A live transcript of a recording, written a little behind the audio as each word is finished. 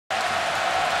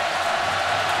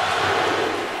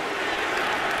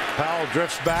ball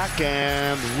drifts back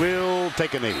and will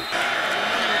take a knee.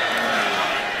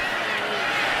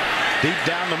 Deep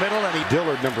down the middle, and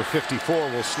Dillard, number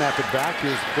 54, will snap it back.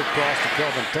 Here's a quick cross to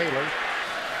Kelvin Taylor.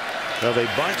 Well, they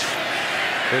bunch.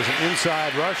 There's an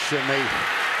inside rush, and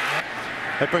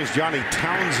that brings Johnny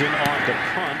Townsend on to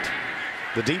punt.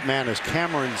 The deep man is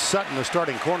Cameron Sutton, the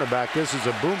starting cornerback. This is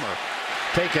a boomer.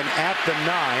 Taken at the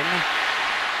 9.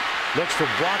 Looks for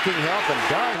blocking help and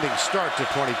diving start to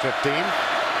 2015.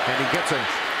 And he gets a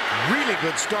really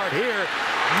good start here.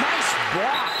 Nice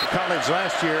block. College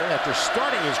last year after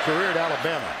starting his career at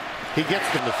Alabama. He gets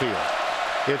in the field.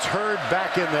 It's Hurd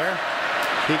back in there.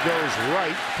 He goes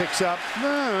right, picks up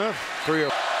 3.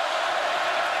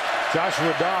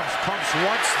 Joshua Dobbs pumps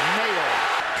once, nailed.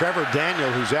 Trevor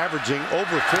Daniel, who's averaging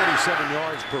over 47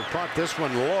 yards per punt. This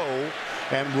one low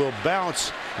and will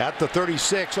bounce at the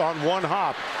 36 on one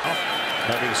hop.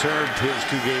 Having served his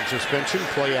 2-game suspension,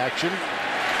 play action.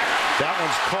 That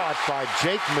one's caught by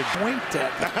Jake McWink.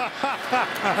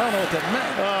 I don't know what that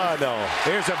meant. Oh, no.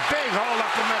 Here's a big hole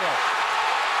up the middle.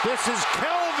 This is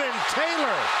Kelvin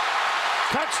Taylor.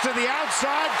 Cuts to the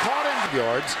outside, caught in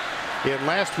yards in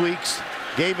last week's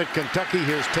game at Kentucky.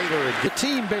 Here's Taylor again. The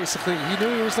team, basically, he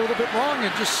knew he was a little bit wrong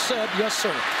and just said, yes, sir.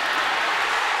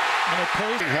 And it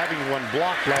pays. Having one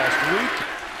block last week.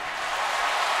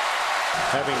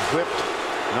 Having whipped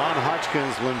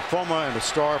non-Hodgkin's lymphoma and a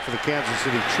star for the Kansas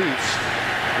City Chiefs,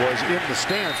 was in the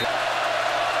stands.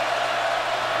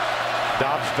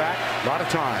 Dobbs back, a lot of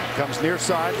time. Comes near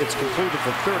side, it's completed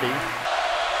for 30.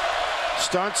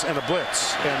 Stunts and a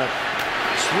blitz. And a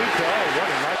sweep. Oh, what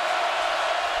a nice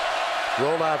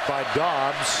roll out by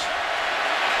Dobbs.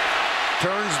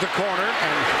 Turns the corner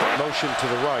and motion to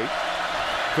the right.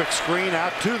 Quick screen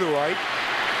out to the right.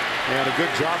 And a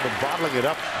good job of bottling it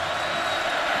up.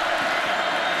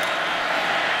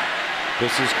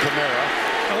 This is Kamara.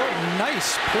 Oh,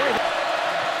 nice play.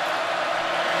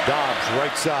 Dobbs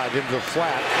right side into the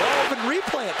flat. Oh, even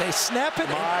replay it. They snap it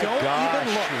and don't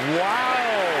even look. Wow.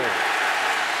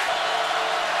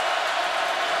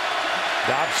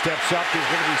 Dobbs steps up. He's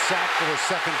going to be sacked for the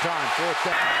second time. 4th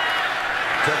down.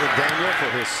 Trevor Daniel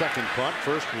for his second punt.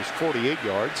 First was 48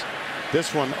 yards. This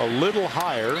one a little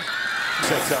higher.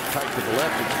 Sets up tight to the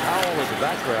left. It's Powell in the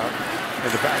background,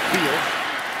 in the backfield.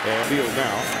 And field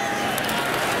now.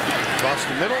 Across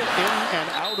the middle, in and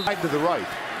out to the right.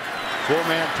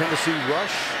 4-man Tennessee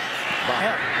rush.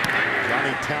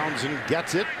 Johnny Townsend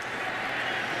gets it.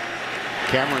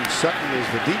 Cameron Sutton is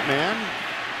the deep man.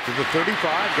 To the 35,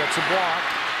 gets a block.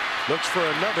 Looks for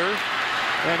another.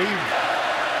 And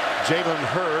Jalen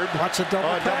Hurd. Watch a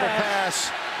double pass.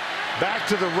 Back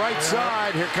to the right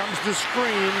side. Here comes the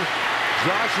screen.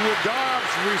 Joshua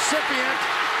Dobbs, recipient.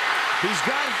 He's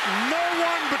got no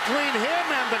one between him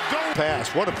and the goal.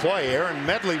 Pass. What a play. Aaron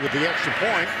Medley with the extra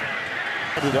point.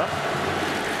 It up.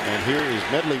 And here is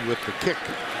Medley with the kick.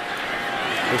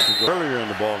 This was earlier in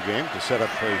the ball game to set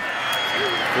up a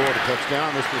Florida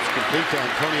touchdown. This was complete to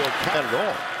Antonio Cat at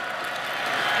all.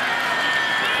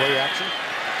 Play action.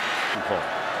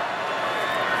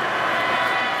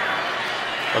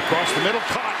 Across the middle,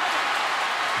 caught.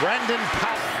 Brandon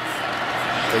Powell.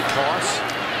 They toss.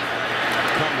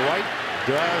 Come right,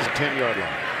 does 10-yard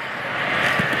line.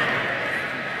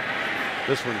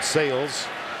 This one sails.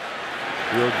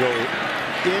 Will go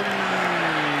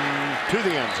into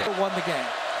the end zone. Won the game.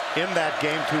 In that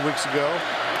game 2 weeks ago,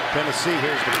 Tennessee,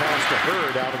 here's the pass to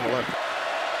Hurd out on the left.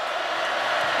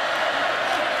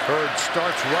 Hurd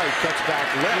starts right, cuts back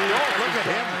left. Oh, look at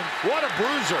him. What a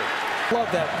bruiser.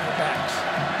 Love that in the backs.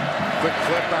 Quick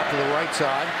flip out to the right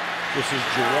side. This is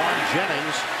Jawan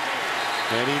Jennings.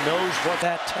 And he knows what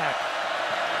that tackle.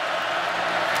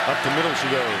 Up the middle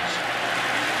she goes.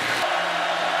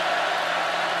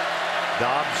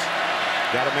 Dobbs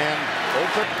got a man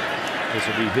open. This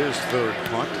will be his 3rd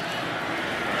punt.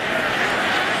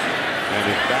 And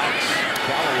it backs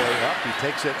Callaway up. He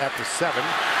takes it at the 7.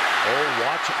 Oh,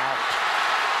 watch out.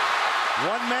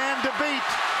 One man to beat.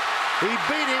 He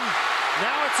beat him.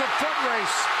 Now it's a foot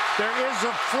race. There is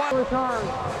a flag. Return.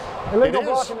 Illegal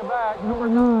block in the back, number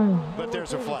 9. But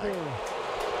there's a flag.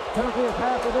 Tennessee is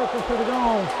half the distance to the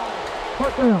goal.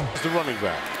 Put down. The running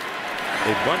back.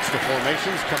 They bunch the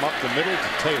formations, come up the middle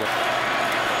to Taylor.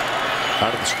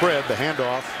 Out of the spread, the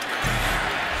handoff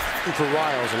for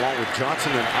Riles along with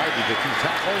Johnson and Ivy, the 2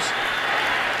 tackles.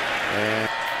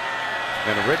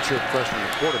 And a redshirt freshman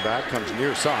quarterback comes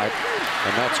near side,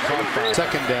 and that's caught by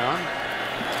 2nd down.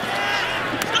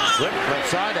 Flip left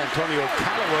side, Antonio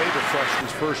Callaway, the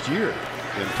freshman's first year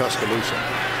in Tuscaloosa.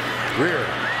 Greer.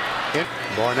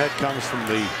 Barnett comes from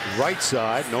the right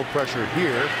side, no pressure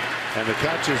here. And the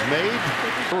catch is made.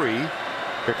 3.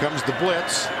 Here comes the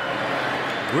blitz.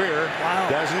 Greer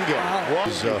doesn't get it.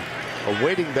 Was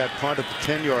awaiting that punt at the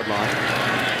 10-yard line.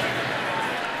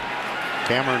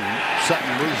 Cameron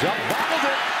Sutton moves up, bobbled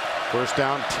it. First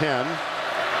down 10.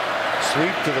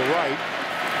 Sweep to the right.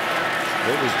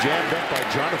 It was jammed up by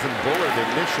Jonathan Bullard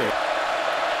initially.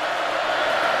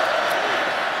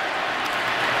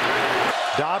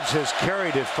 Dobbs has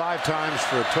carried it 5 times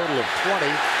for a total of 20.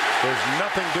 There's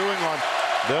nothing doing on.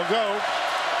 They'll go.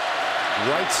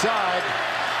 Right side.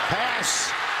 Pass.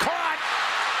 Caught.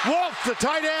 Wolf, the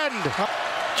tight end.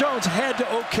 Jones had to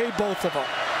okay both of them.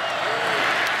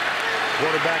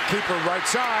 Quarterback keeper right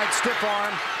side. Stiff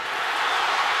arm.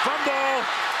 Fumble.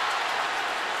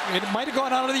 It might have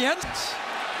gone out of the end.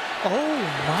 Oh,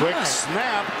 my. Quick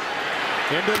snap.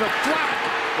 Into the flat.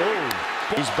 Oh,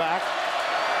 he's back.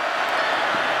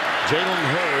 Jalen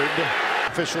Hurd.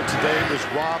 Official today was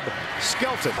Rob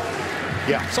Skelton.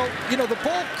 Yeah. So, you know, the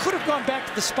ball could have gone back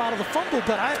to the spot of the fumble,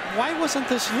 but why wasn't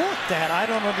this looked at? I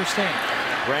don't understand.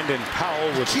 Brandon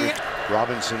Powell with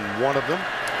Robinson, one of them.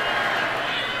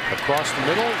 Across the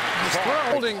middle.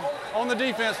 Holding on the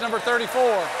defense, number 34.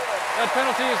 That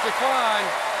penalty is declined.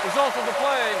 Result of the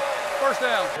play, first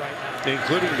down.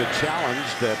 Including the challenge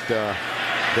that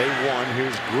they won.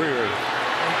 Here's Greer.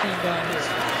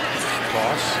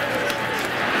 Toss.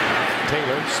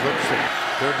 Taylor slips it.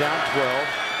 They're down 12.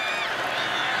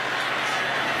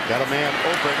 Got a man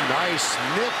open. Nice,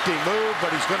 nifty move,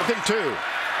 but he's going to get 2.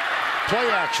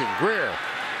 Play action. Greer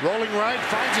rolling right,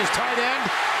 finds his tight end.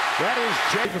 That is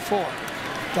Jay. Before.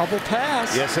 Double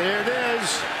pass. Yes, there it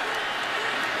is.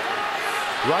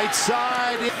 Right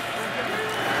side.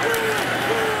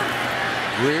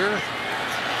 Greer.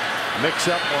 Mix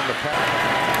up on the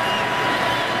pass.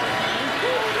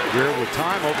 Greer with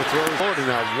time, overthrows. And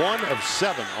now 1 of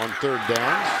 7 on 3rd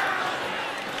downs.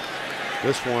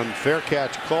 This one, fair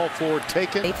catch, called for,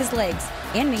 taken. Save his legs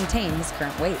and maintain his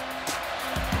current weight.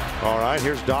 All right,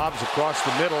 here's Dobbs across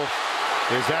the middle.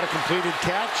 Is that a completed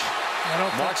catch? I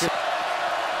don't think so.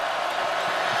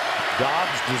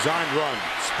 Dobbs, designed run,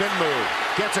 spin move,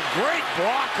 gets a great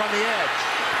block on the edge.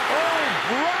 Oh,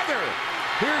 brother!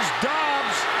 Here's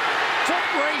Dobbs, foot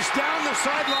race down the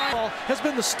sideline. Well, has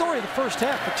been the story of the first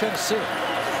half for Tennessee.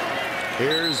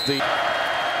 Here's the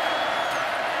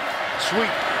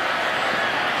sweep.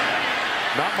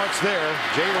 Not much there.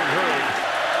 Jalen Hurd.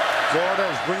 Florida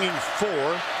is bringing 4.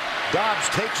 Dobbs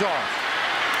takes off.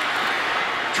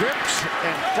 Trips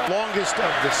and longest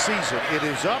of the season. It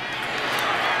is up.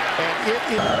 And it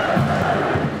is.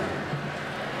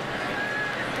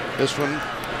 This one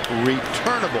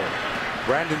returnable.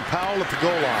 Brandon Powell at the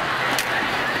goal line.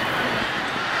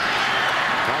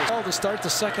 Nice. To start the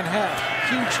second half.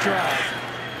 Huge drive.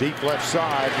 Deep left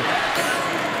side.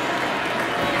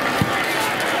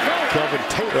 Kelvin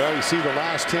Taylor. You see the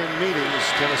last 10 meetings.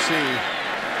 Tennessee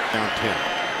down 10.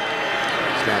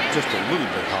 Snapped just a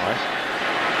little bit high.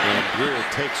 And Greer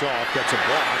takes off. Gets a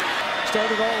block.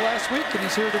 Started all last week, and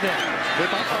he's here today.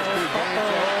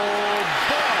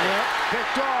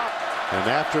 Picked off. And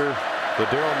after the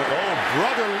Darryl, oh,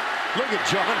 brother, look at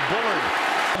John Bullard.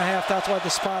 1.5, that's why the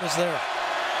spot is there.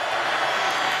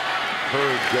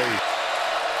 Hurd goes.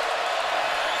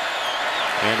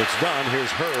 And it's done.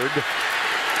 Here's Hurd.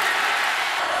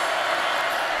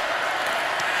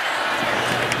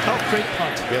 Oh, great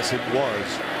punt. Yes, it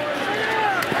was.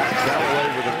 Callaway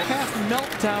with a half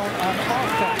meltdown on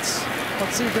offense.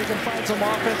 Let's see if they can find some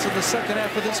offense in the second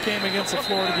half of this game against the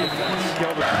Florida defense.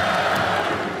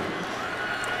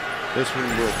 This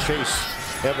one will chase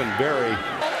Evan Berry.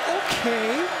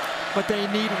 Okay, but they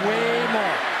need way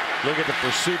more. Look at the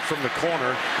pursuit from the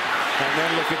corner, and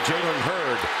then look at Jalen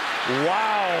Hurd.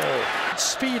 Wow!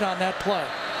 Speed on that play.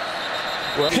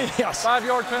 Well, yes.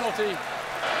 5-yard penalty.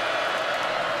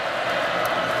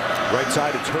 Right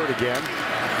side, it's Hurd again.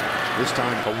 This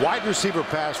time, a wide receiver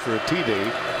pass for a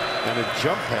TD and a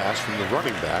jump pass from the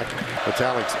running back. It's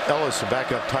Alex Ellis, the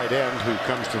backup tight end, who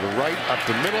comes to the right, up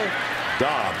the middle.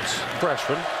 Dobbs,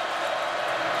 freshman.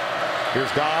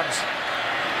 Here's Dobbs.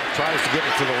 Tries to get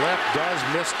it to the left, does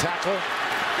miss tackle.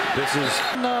 This is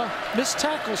missed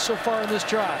tackles so far in this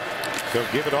drive. They'll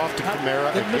give it off to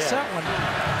Kamara They again. missed that one.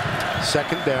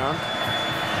 Second down.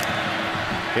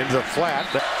 Into the flat.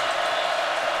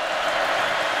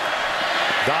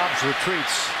 Dobbs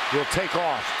retreats, will take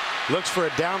off. Looks for a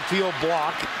downfield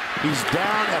block. He's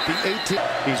down at the 18.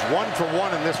 He's 1 for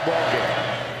 1 in this ball game.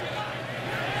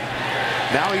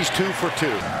 Now he's 2 for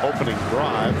 2. Opening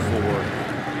drive for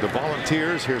the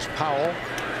Volunteers. Here's Powell.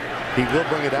 He will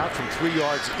bring it out from 3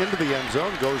 yards into the end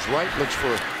zone. Goes right, looks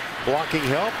for blocking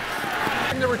help.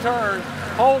 In the return,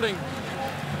 holding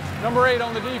number 8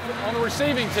 on the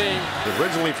receiving team.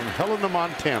 Originally from Helena,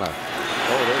 Montana.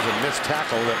 Oh, there's a missed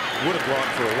tackle that would have gone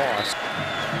for a loss.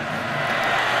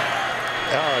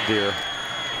 Oh, dear.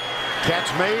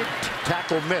 Catch made,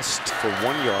 tackle missed for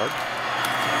 1 yard.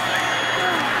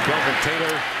 Kelvin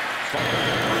Taylor.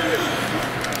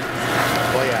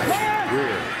 Play action.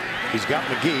 Greer. He's got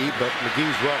McGee, but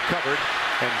McGee's well covered.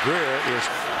 And Greer is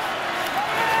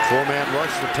four-man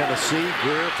rush for Tennessee.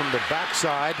 Greer from the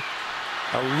backside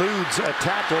eludes a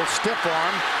tackle, stiff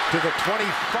arm to the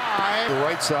 25. The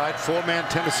right side, four-man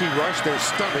Tennessee rush. They're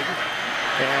stunting.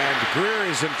 And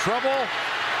Greer is in trouble.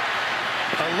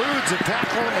 Eludes a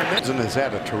tackle, and Benson has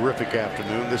had a terrific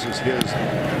afternoon. This is his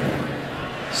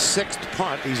 6th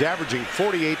punt. He's averaging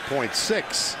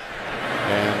 48.6.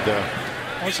 And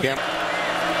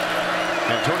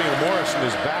Antonio Morrison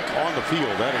is back on the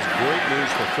field. That is great news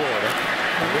for Florida.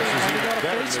 And this is even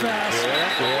better news.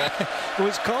 Yeah. It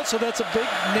was called, so that's a big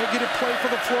negative play for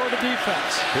the Florida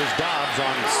defense. Here's Dobbs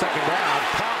on 2nd down.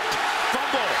 Popped.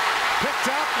 Fumble.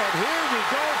 Picked up, and here we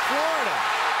go, Florida.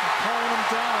 Calling him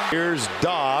down. Here's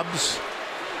Dobbs.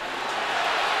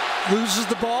 Loses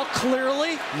the ball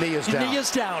clearly. Knee is down. Knee is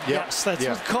down. Yep. Yes, that's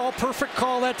the call. Perfect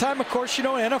call that time. Of course, you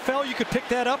know, NFL, you could pick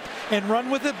that up and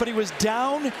run with it, but he was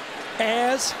down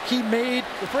as he made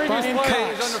the previous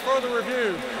play is under further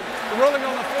review. The ruling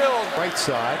on the field. Right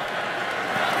side.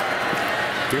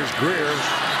 Here's Greer.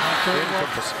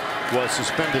 Was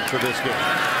suspended for this game.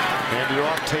 Handed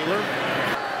off Taylor,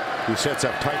 who sets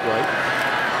up tight right.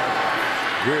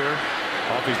 Greer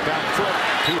off his back foot.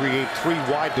 Create 3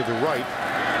 wide to the right.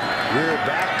 Greer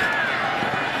back.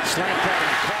 Slant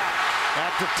pattern caught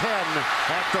at the 10,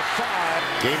 at the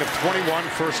 5. Gain of 21,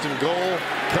 1st and goal.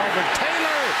 Kelvin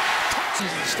Taylor.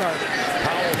 Season started.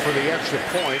 Powell for the extra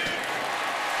point.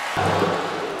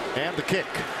 And the kick.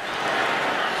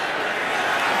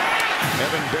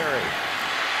 Evan Berry.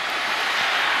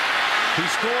 He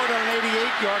scored on an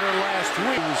 88-yarder last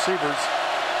week. Receivers,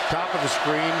 top of the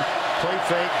screen. Play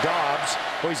fake, Dobbs.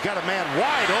 Oh, he's got a man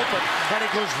wide open, and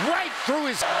it goes right through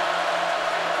his.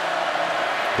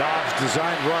 Dobbs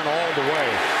designed run all the way.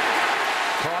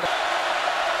 Caught it.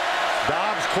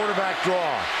 Dobbs, quarterback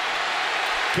draw.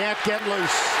 Can't get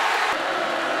loose.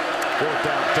 4th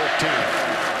down, 13.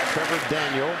 Trevor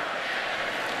Daniel.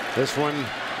 This one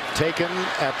taken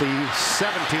at the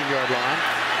 17-yard line.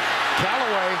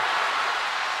 Callaway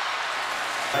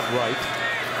at right.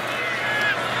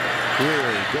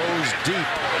 Greer goes deep.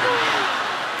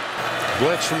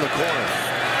 Blitz from the corner.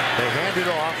 They hand it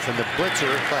off, and the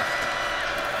blitzer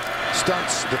left.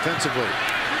 Stunts defensively.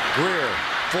 Greer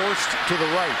forced to the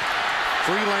right.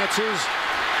 Freelances.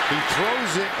 He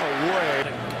throws it away.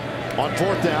 On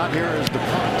 4th down, here is the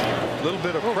punt. A little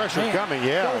bit of pressure coming.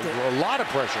 Yeah, a lot of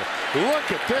pressure.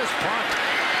 Look at this punt.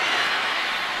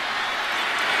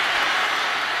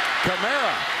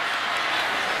 Kamara.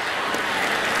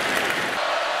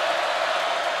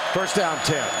 1st down,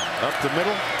 10. Up the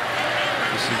middle.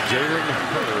 This is Jalen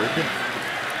Hurd.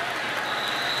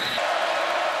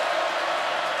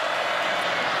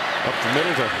 Up the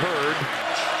middle to Hurd.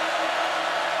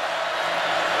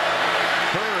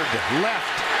 Hurd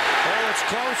left. Oh, it's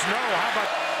close. No, how about...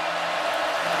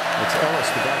 It's Ellis,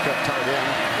 the backup tight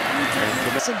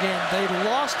end. This game, they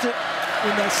lost it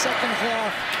in the 2nd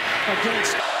half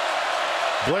against...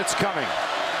 Blitz coming.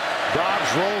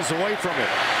 Dobbs rolls away from it.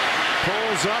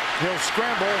 Pulls up, he'll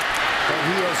scramble, and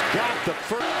he has got the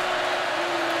first.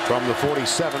 From the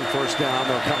 47, 1st down,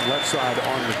 they'll come left side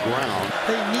on the ground.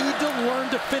 They need to learn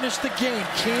to finish the game.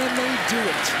 Can they do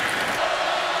it?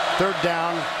 3rd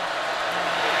down.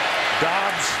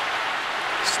 Dobbs,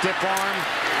 stiff arm.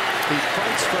 He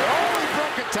fights for, oh, he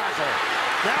broke a tackle.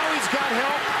 Now he's got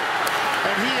help,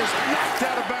 and he is knocked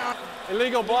out of bounds.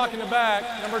 Illegal block in the back,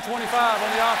 number 25 on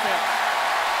the offense.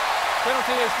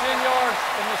 Penalty is 10 yards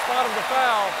from the spot of the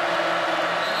foul.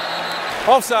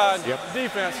 Offside,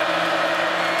 defense.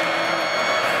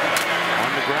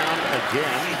 On the ground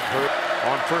again, Hurt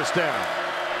on 1st down.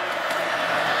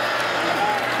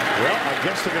 Well, I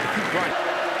guess they're going to keep running.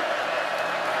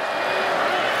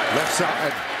 Left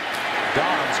side,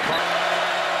 Dobbs caught.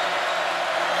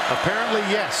 Apparently,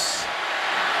 yes.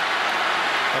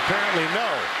 Apparently, no.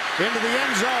 Into the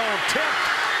end zone, tipped.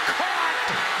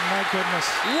 My goodness.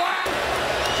 What?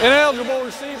 Ineligible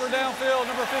receiver downfield,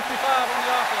 number 55 on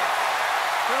the offense.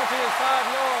 Penalty is 5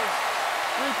 yards.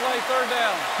 Replay, 3rd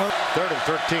down. 3rd and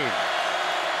 13.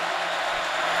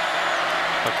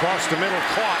 Across the middle,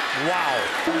 caught. Wow.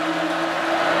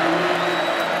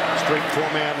 Straight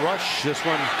 4-man rush. This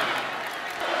one.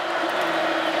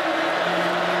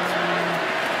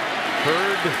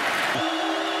 Hurd.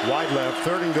 Wide left,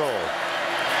 3rd and goal.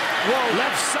 Whoa.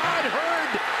 Left side,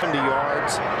 Hurd. 70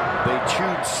 yards. They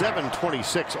chewed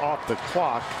 7:26 off the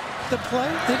clock. The play?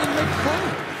 They didn't make the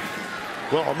play.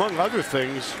 Well, among other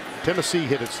things, Tennessee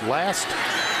hit its last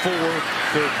 4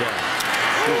 third downs.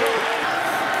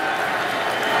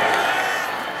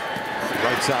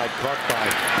 Right side caught by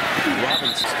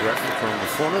Robinson. Threatened from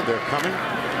the corner. They're coming.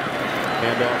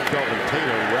 And Kelvin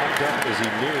Taylor wrapped up as he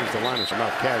nears the line of scrimmage.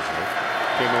 Not casual.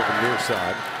 Came over near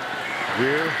side.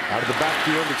 Greer out of the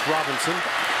backfield. It's Robinson.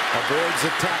 Avoids a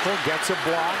tackle. Gets a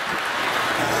block.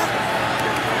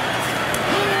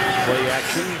 Play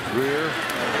action. Greer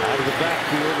out of the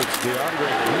backfield. It's DeAndre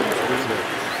Greensby, the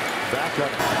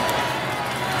backup.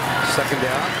 Second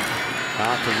down.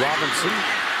 Out to Robinson.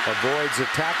 Avoids a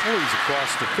tackle. He's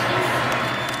across the field.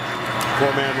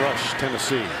 4-man rush,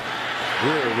 Tennessee.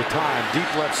 Greer with time.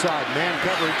 Deep left side. Man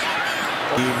coverage.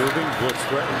 He moving. Blitz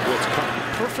threatened. Blitz coming.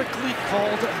 Perfectly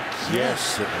called again.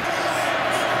 Yes.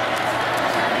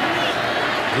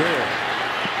 Greer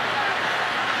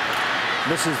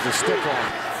misses the stick on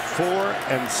 4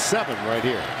 and 7 right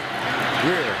here.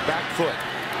 Greer back foot.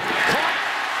 Caught.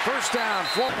 First down.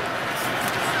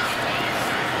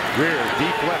 Greer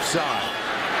deep left side.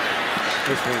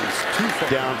 This one's too far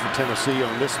down for Tennessee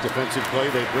on this defensive play.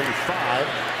 They bring 5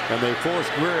 and they force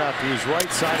Greer out to his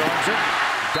right side.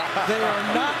 They are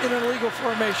not in an illegal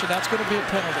formation. That's going to be a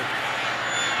penalty.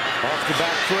 Off the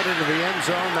back foot into the end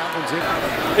zone. That one's in.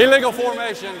 Illegal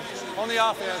formation on the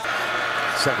offense.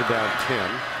 Second down 10.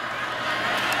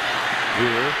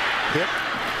 Greer hit,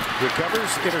 recovers,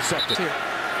 intercepted.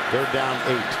 Third down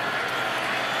 8.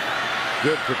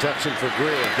 Good protection for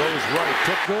Greer. Goes right.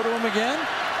 Go to him again.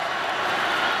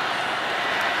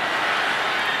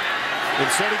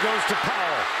 Instead he goes to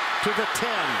Powell. To the 10.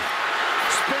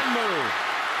 Spin move.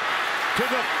 To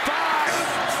the 5.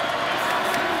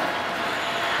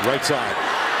 Right side.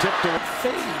 Tipped to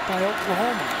Fade by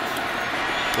Oklahoma.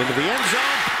 into the end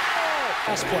zone.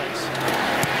 Last place.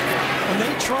 When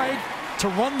they tried to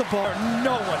run the ball,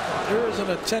 no one, there isn't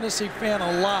a Tennessee fan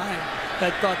alive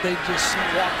that thought they'd just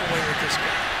walk away with this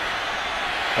game.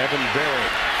 Evan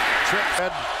Berry. Trips.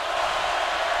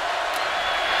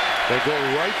 They go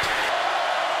right.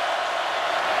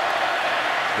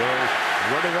 They're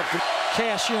running up the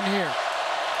Cash in here.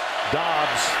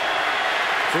 Dobbs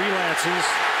freelances,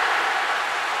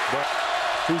 but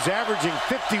who's averaging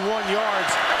 51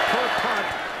 yards per punt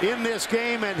in this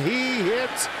game, and he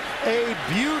hits a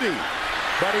beauty.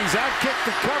 But he's outkicked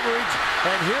the coverage,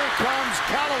 and here comes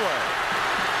Callaway.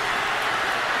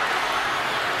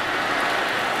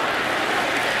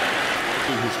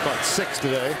 He's caught 6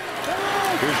 today.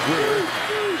 Here's Greer.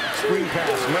 Screen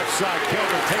pass, left side,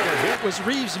 Kelvin Taylor hit. It was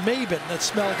Reeves-Maben that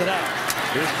smelled it out.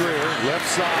 Here's Greer, left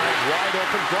side, wide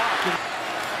open block.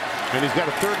 And he's got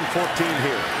a 3rd and 14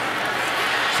 here.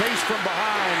 Chase from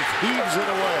behind, heaves it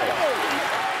away.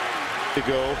 To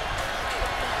go.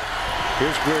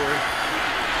 Here's Greer.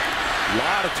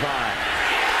 Lot of time.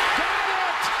 Got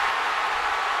it!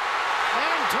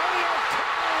 Antonio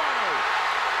Callaway.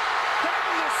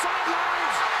 Down the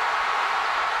sidelines.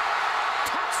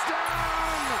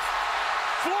 Touchdown,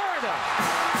 Florida.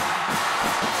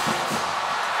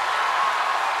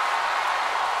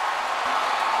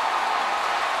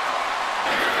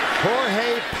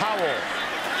 Jorge Powell.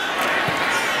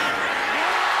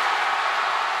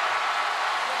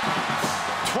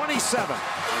 '27.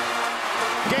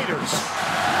 Gators.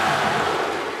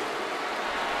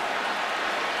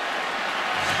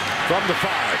 From the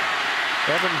 5.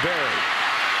 Evan Berry.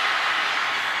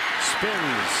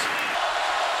 Spins.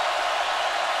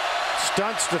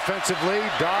 Stunts defensively.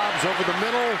 Dobbs over the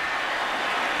middle.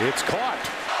 It's caught.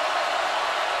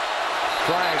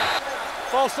 Flag.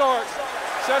 False start.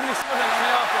 77 on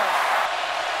the offense.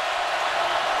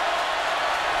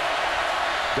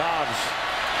 Dobbs.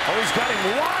 Oh, he's got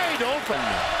him wide open.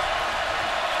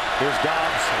 Here's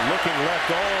Dobbs looking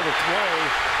left all the way.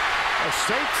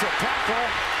 Escapes a tackle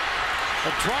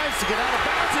and tries to get out of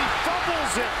bounds. He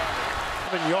fumbles it.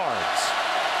 7 yards.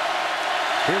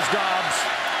 Here's Dobbs.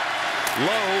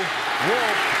 Low.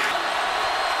 Wolf.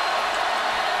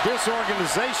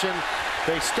 Disorganization.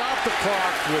 They stop the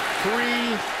clock with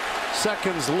 3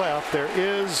 seconds left. There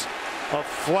is a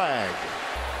flag.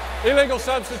 Illegal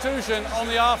substitution on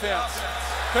the offense.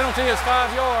 Penalty is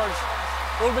 5 yards.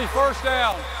 It will be first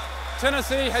down.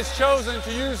 Tennessee has chosen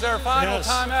to use their final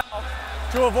timeout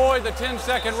to avoid the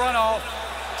 10-second runoff.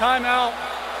 Timeout,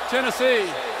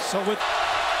 Tennessee. So with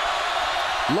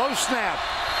Low snap.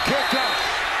 Kick up.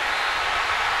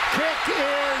 Kick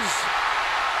is.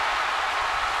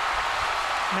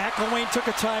 McElwain took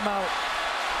a timeout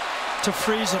to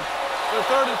freeze him. Their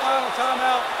third and final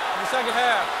timeout in the second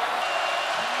half.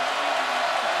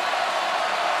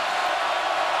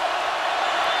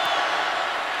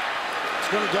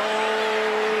 going to go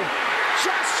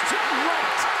just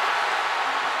right.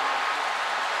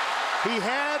 He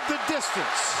had the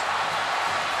distance.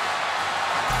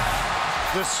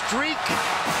 The streak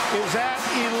is at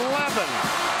 11.